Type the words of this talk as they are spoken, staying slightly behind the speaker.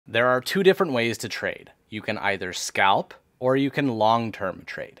There are two different ways to trade. You can either scalp or you can long-term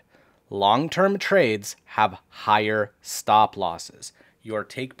trade. Long-term trades have higher stop losses. Your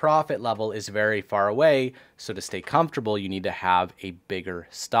take profit level is very far away, so to stay comfortable, you need to have a bigger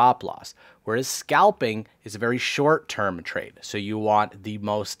stop loss. Whereas scalping is a very short-term trade, so you want the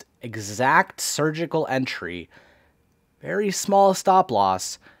most exact surgical entry, very small stop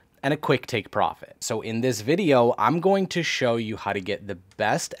loss, and a quick take profit. So in this video, I'm going to show you how to get the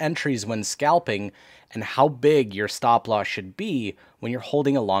best entries when scalping and how big your stop loss should be when you're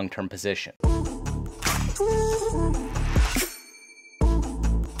holding a long-term position.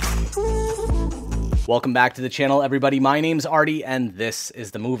 Welcome back to the channel, everybody. My name's Artie, and this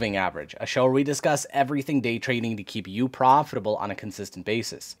is The Moving Average, a show where we discuss everything day trading to keep you profitable on a consistent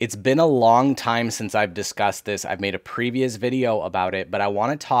basis. It's been a long time since I've discussed this. I've made a previous video about it, but I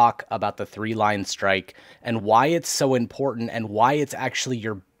want to talk about the three-line strike and why it's so important and why it's actually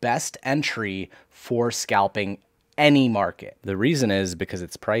your best entry for scalping any market. The reason is because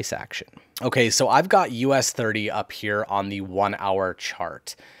it's price action. Okay, so I've got US 30 up here on the 1 hour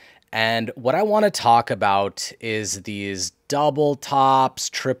chart. And what I want to talk about is these double tops,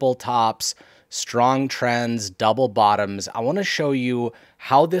 triple tops, strong trends, double bottoms. I want to show you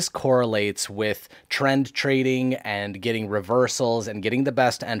how this correlates with trend trading and getting reversals and getting the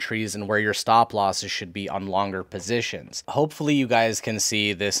best entries and where your stop losses should be on longer positions. Hopefully you guys can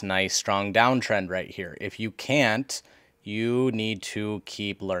see this nice strong downtrend right here. If you can't, you need to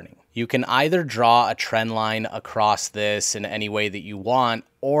keep learning. You can either draw a trend line across this in any way that you want,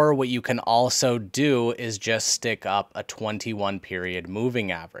 or what you can also do is just stick up a 21 period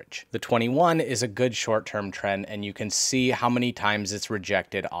moving average. The 21 is a good short-term trend, and you can see how many times it's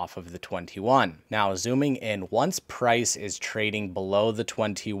rejected off of the 21. Now, zooming in, once price is trading below the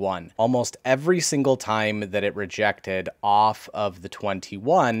 21, almost every single time that it rejected off of the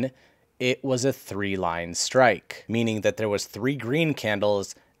 21, it was a three-line strike, meaning that there was 3 green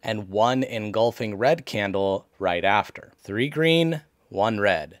candles and 1 engulfing red candle right after. 3 green, 1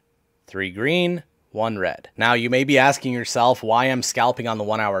 red. 3 green, 1 red. Now, you may be asking yourself why I'm scalping on the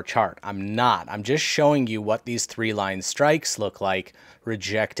 1 hour chart. I'm not. I'm just showing you what these 3-line strikes look like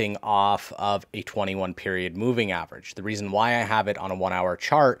rejecting off of a 21 period moving average. The reason why I have it on a 1 hour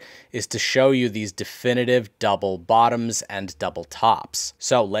chart is to show you these definitive double bottoms and double tops.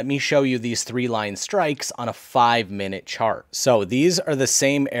 So let me show you these 3-line strikes on a 5-minute chart. So these are the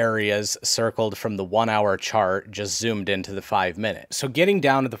same areas circled from the 1 hour chart, just zoomed into the 5-minute. So getting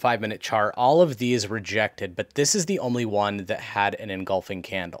down to the 5-minute chart, all of these rejected, but this is the only one that had an engulfing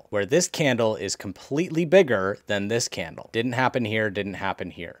candle, where this candle is completely bigger than this candle. Didn't happen here, didn't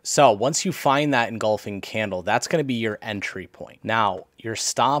happen here. So once you find that engulfing candle, that's going to be your entry point. Now, your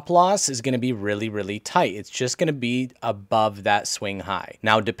stop loss is going to be really, really tight. It's just going to be above that swing high.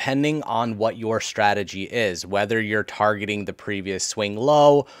 Now, depending on what your strategy is, whether you're targeting the previous swing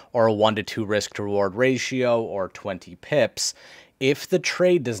low or a 1 to 2 risk to reward ratio or 20 pips, if the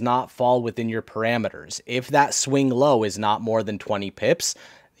trade does not fall within your parameters, if that swing low is not more than 20 pips,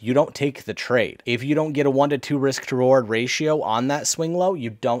 you don't take the trade. If you don't get a 1 to 2 risk to reward ratio on that swing low,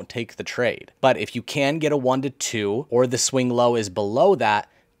 you don't take the trade. But if you can get a 1 to 2 or the swing low is below that,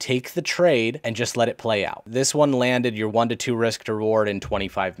 take the trade and just let it play out. This one landed your 1 to 2 risk to reward in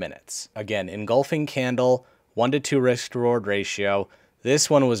 25 minutes. Again, engulfing candle, 1 to 2 risk to reward ratio.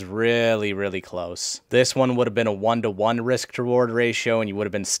 This one was really, really close. This one would have been a 1 to 1 risk to reward ratio and you would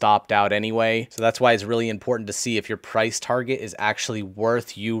have been stopped out anyway. So that's why it's really important to see if your price target is actually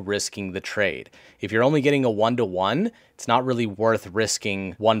worth you risking the trade. If you're only getting a 1 to 1, it's not really worth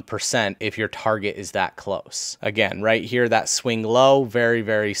risking 1% if your target is that close. Again, right here, that swing low, very,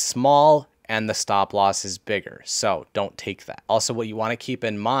 very small, and the stop loss is bigger. So don't take that. Also, what you want to keep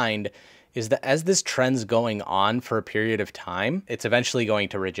in mind is that as this trend's going on for a period of time, it's eventually going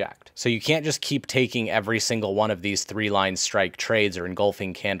to reject. So you can't just keep taking every single one of these 3-line strike trades or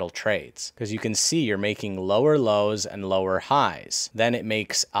engulfing candle trades, because you can see you're making lower lows and lower highs. Then it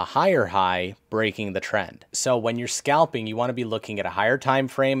makes a higher high, breaking the trend. So when you're scalping, you want to be looking at a higher time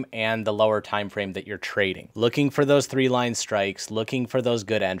frame and the lower time frame that you're trading. Looking for those 3-line strikes, looking for those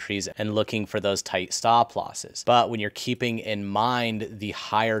good entries, and looking for those tight stop losses. But when you're keeping in mind the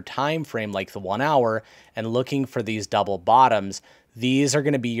higher time frame, like the 1 hour, and looking for these double bottoms, these are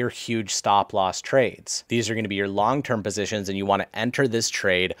going to be your huge stop loss trades. These are going to be your long-term positions, and you want to enter this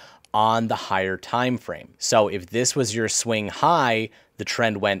trade on the higher time frame. So if this was your swing high, the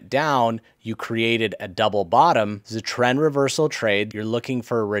trend went down, you created a double bottom. This is a trend reversal trade. You're looking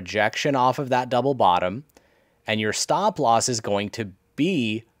for a rejection off of that double bottom, and your stop loss is going to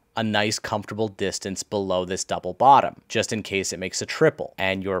be a nice comfortable distance below this double bottom, just in case it makes a triple.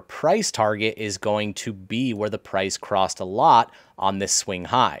 And your price target is going to be where the price crossed a lot on this swing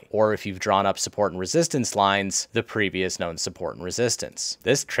high, or if you've drawn up support and resistance lines, the previous known support and resistance.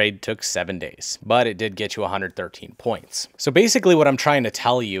 This trade took 7 days, but it did get you 113 points. So basically what I'm trying to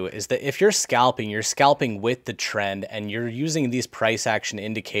tell you is that if you're scalping with the trend, and you're using these price action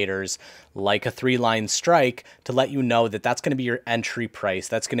indicators like a 3-line strike to let you know that that's going to be your entry price.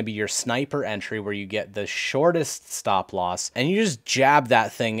 That's going to be your sniper entry where you get the shortest stop loss, and you just jab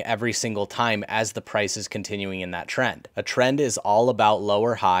that thing every single time as the price is continuing in that trend. A trend is all about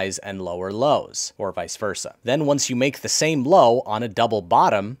lower highs and lower lows, or vice versa. Then once you make the same low on a double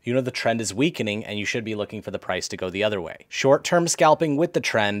bottom, you know the trend is weakening and you should be looking for the price to go the other way. Short-term scalping with the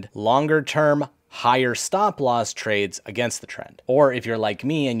trend, longer-term higher stop loss trades against the trend. Or if you're like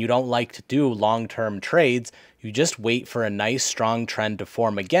me and you don't like to do long-term trades, you just wait for a nice strong trend to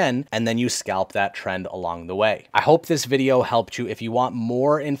form again, and then you scalp that trend along the way. I hope this video helped you. If you want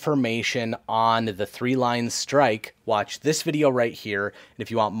more information on the 3-line strike, watch this video right here. And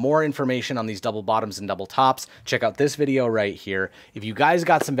if you want more information on these double bottoms and double tops, check out this video right here. If you guys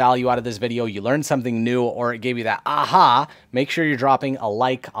got some value out of this video, you learned something new, or it gave you that aha, make sure you're dropping a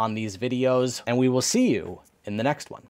like on these videos, and we will see you in the next one.